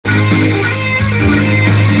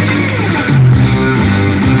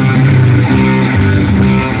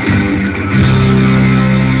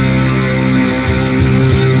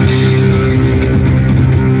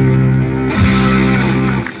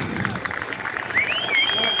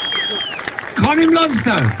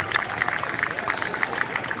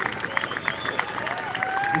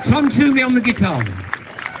Tom Toomey on the guitar.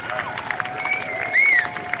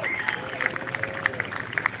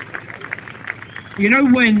 You know,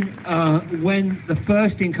 when the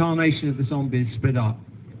first incarnation of the Zombies split up,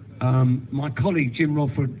 my colleague Jim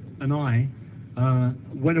Rodford and I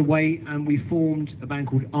went away and we formed a band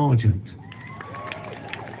called Argent.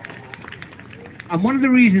 And one of the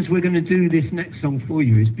reasons we're going to do this next song for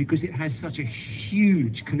you is because it has such a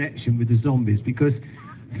huge connection with the Zombies. Because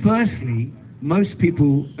firstly, most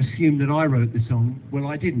people assume that I wrote the song. Well,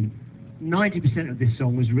 I didn't. 90% of this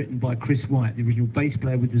song was written by Chris White, the original bass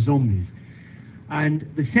player with the Zombies. And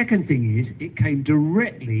the second thing is, it came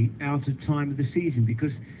directly out of Time of the Season,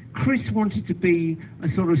 because Chris wanted to be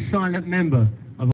a sort of silent member